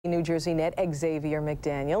New Jersey net Xavier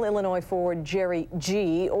McDaniel, Illinois forward Jerry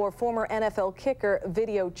G, or former NFL kicker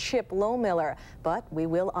video Chip Lohmiller. But we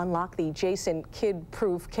will unlock the Jason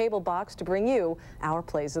kid-proof cable box to bring you our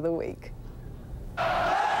plays of the week.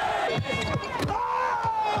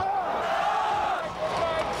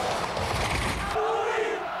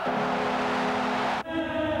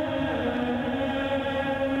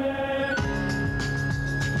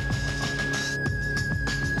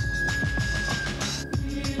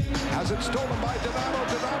 It's stolen by Donato.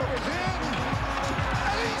 Donato is in,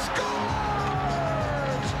 and he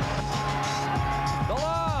scores! The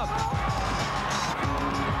lob.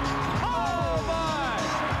 Oh my!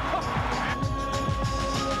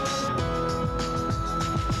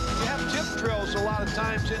 You have tip drills a lot of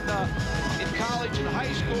times in college and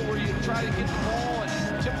high school where you try to get the ball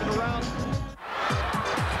and tip it around.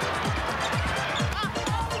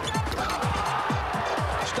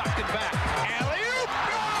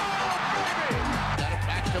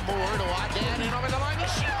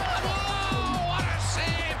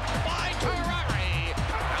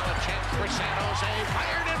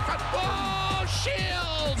 Fired in front. Oh,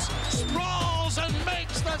 Shields sprawls and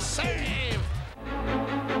makes the save.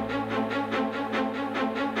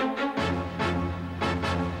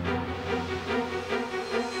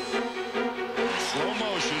 Slow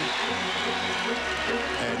motion.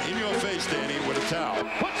 And in your face, Danny, with a towel.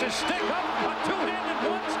 Puts his stick up, a two-handed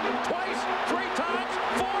once, twice, 3 times,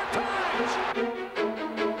 4 times.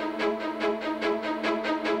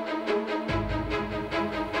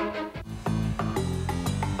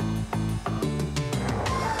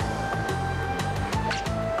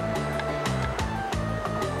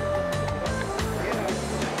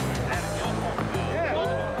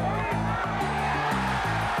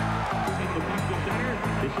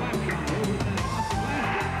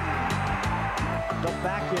 The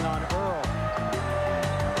back in on Earl.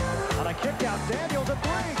 On a kick out, Daniels a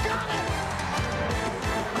 3. Got it!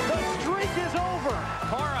 The streak is over.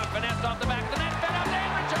 Cora finessed off the back of the net, fed up to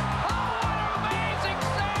Richard. Oh, what an amazing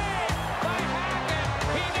save by Hackett.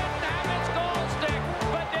 He didn't have his goal stick,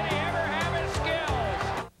 but did he ever have his skills?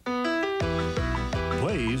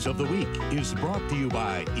 Plays of the Week is brought to you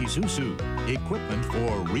by Isuzu, equipment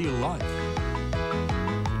for real life.